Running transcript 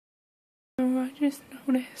just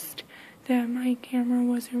noticed that my camera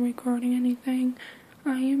wasn't recording anything.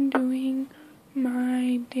 I am doing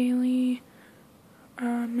my daily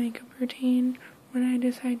makeup routine when I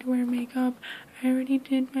decide to wear makeup. I already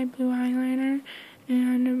did my blue eyeliner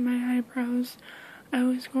and my eyebrows. I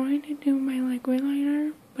was going to do my liquid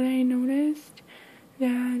liner, but I noticed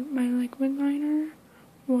that my liquid liner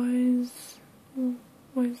was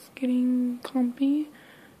getting clumpy,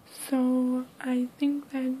 so I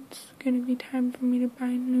think that's gonna be time for me to buy a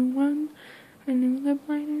new one, a new lip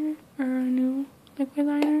liner or a new liquid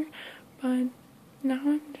liner. But now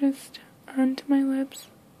I'm just onto my lips.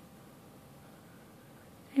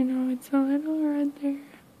 You know, it's a little red there,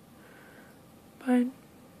 but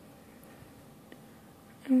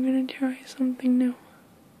I'm gonna try something new.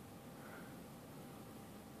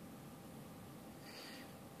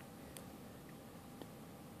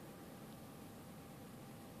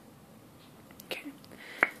 Okay,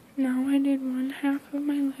 now I did one half of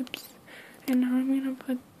my lips, and now I'm gonna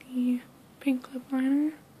put the pink lip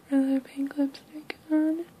liner or the pink lipstick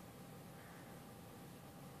on.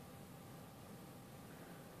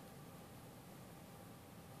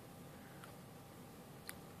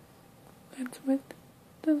 That's with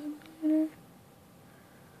the lip liner.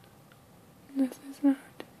 This is not.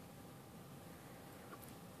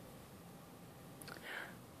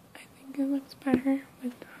 I think it looks better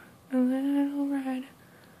with a little red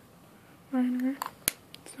liner.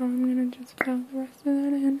 So I'm gonna just fill the rest of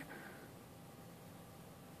that in.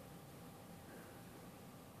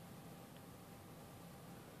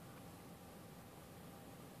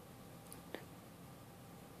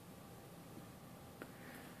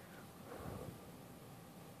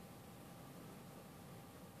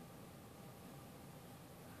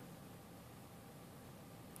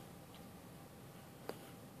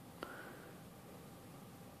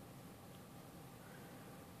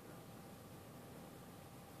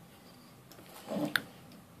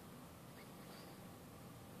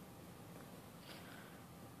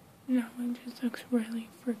 No, it just looks really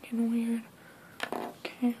freaking weird.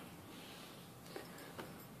 Okay.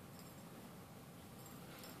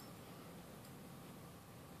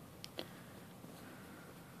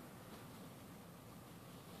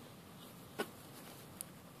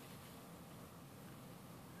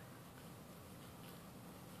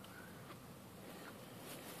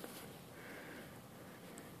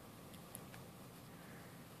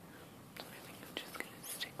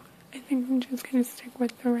 I think I'm just gonna stick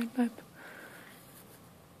with the red lip.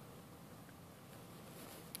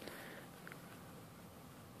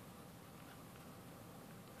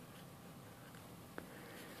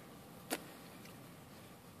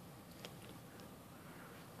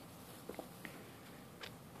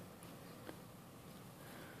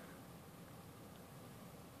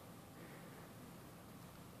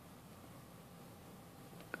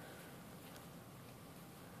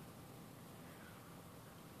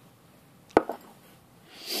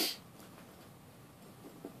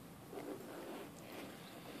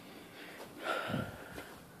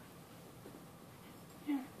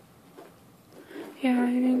 Yeah,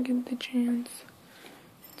 I didn't get the chance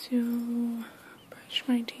to brush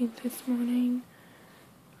my teeth this morning.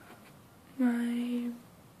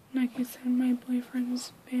 Like I said, my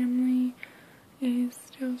boyfriend's family is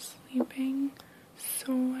still sleeping,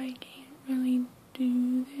 so I can't really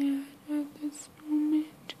do that at this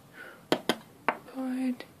moment.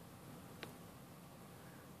 But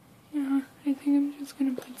yeah, I think I'm just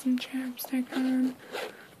gonna put some chapstick on.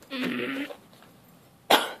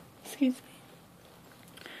 Excuse me.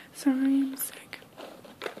 Sorry, I'm sick.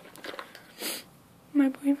 My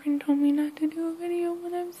boyfriend told me not to do a video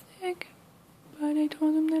when I'm sick, but I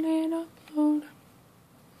told him that I had to upload.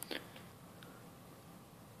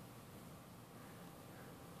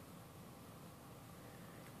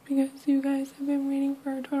 Because you guys have been waiting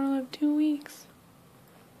for a total of 2 weeks.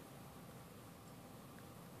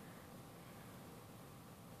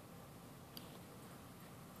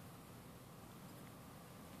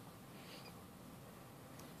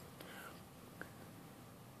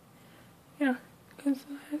 Yeah, because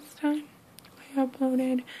the last time I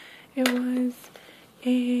uploaded, it was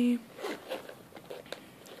a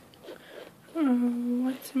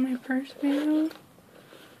what's in my purse video,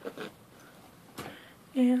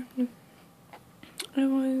 and it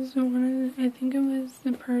was I think it was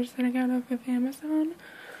the purse that I got off of Amazon,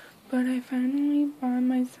 but I finally bought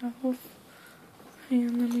myself,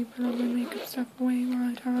 and let me put all my makeup stuff away while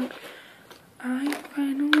I talk. I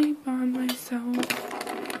finally bought myself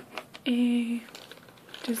a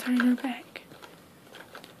designer bag,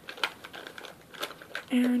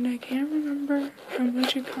 and I can't remember how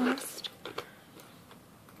much it cost,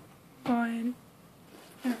 but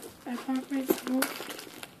bought myself.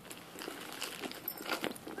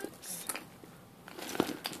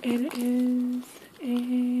 It is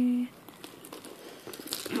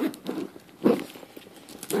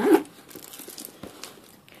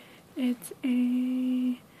it's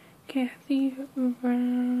a Kathy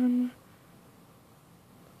from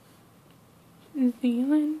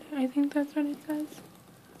Zealand. I think that's what it says.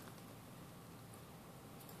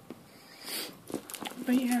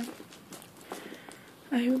 But yeah,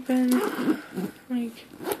 I've been like,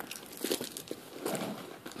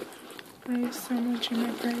 I have so much in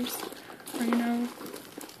my purse right now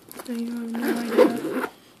that you have no idea.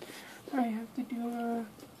 I have to do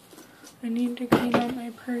I need to clean out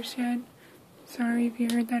my purse yet. Sorry if you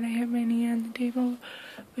heard that I hit my knee on the table.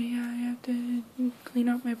 But yeah, I have to clean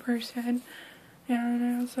out my purse yet. And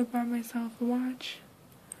I also bought myself a watch.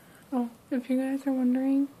 Oh, if you guys are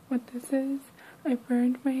wondering what this is, I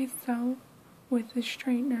burned myself with a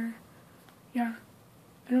straightener. Yeah,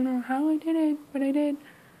 I don't know how I did it, but I did.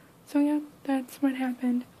 So yeah, that's what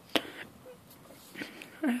happened.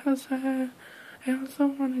 I also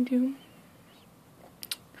want to do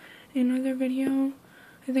another video.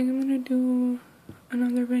 I think I'm going to do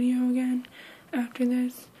another video again after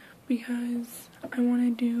this because I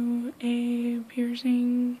want to do a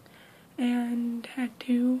piercing and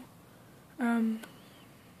tattoo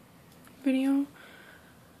video.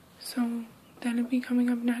 So that'll be coming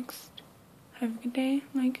up next. Have a good day.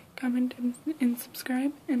 Like, comment, and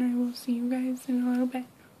subscribe, and I will see you guys in a little bit.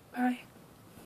 Bye.